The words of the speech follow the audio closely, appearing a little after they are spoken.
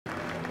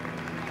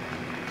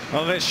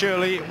Well, it's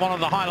surely one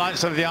of the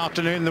highlights of the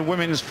afternoon, the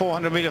women's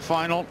 400-meter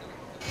final.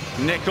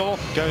 Nicol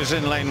goes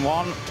in lane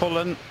 1,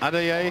 Pullen,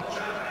 Adeye,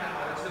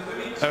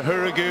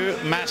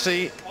 Ohuruogu,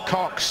 Massey,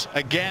 Cox,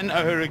 again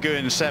Ohuruogu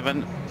in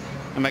 7,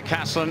 and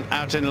McCaslin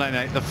out in lane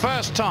 8. The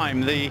first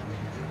time the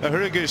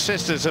Ohuruogu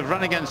sisters have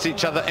run against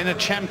each other in a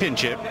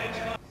championship.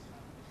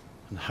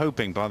 And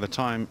hoping by the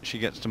time she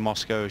gets to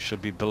Moscow she'll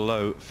be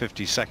below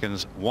 50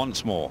 seconds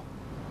once more.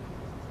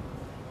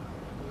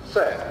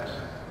 Set.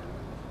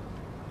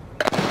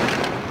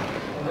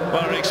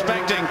 Well, we're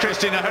expecting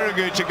Christine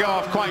Ohuruogu to go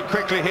off quite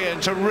quickly here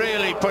and to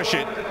really push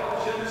it.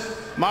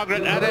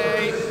 Margaret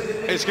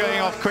Adeye is going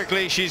off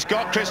quickly. She's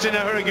got Christine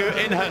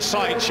Ohuruogu in her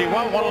sight. She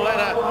won't want to let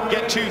her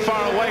get too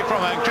far away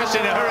from her. And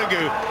Christine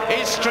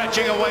Ohuruogu is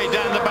stretching away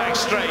down the back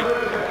straight.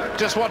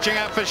 Just watching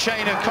out for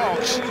Shayna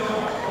Cox,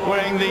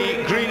 wearing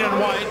the green and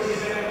white.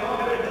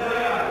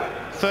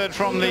 Third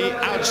from the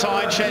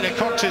outside. Shayna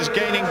Cox is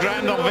gaining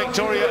ground on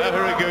Victoria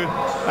Ohuruogu.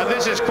 And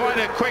this is quite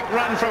a quick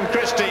run from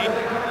Christine.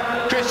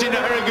 Christine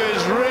Ohuruogu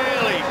is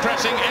really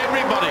pressing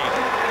everybody.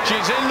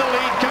 She's in the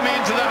lead coming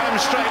into the home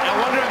straight. I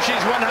wonder if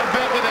she's won her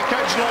bet with her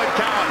coach Lloyd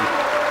Cowan.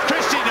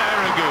 Christine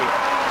Ohuruogu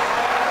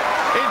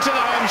into the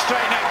home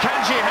straight. Now can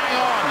she hang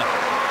on?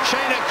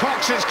 Shayna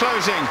Cox is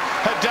closing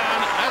her down,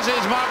 as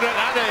is Margaret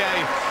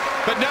Adeye.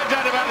 But no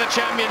doubt about the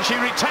champion, she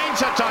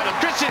retains her title.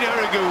 Christine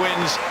Ohuruogu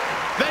wins,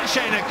 then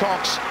Shayna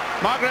Cox.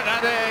 Margaret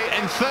Adeye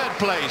in third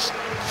place,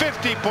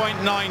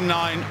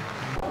 50.99.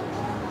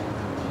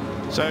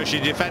 So she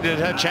defended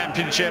her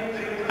championship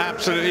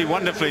absolutely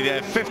wonderfully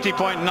there.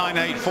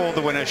 50.98 for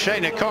the winner.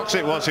 Shayna Cox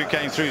it was who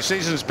came through.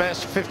 Season's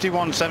best,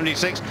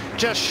 51.76,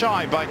 just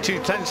shy by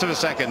 0.2 of a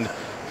second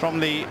from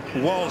the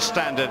world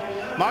standard.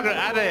 Margaret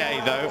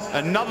Adeye, though,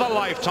 another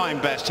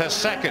lifetime best, her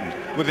second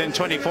within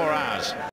 24 hours.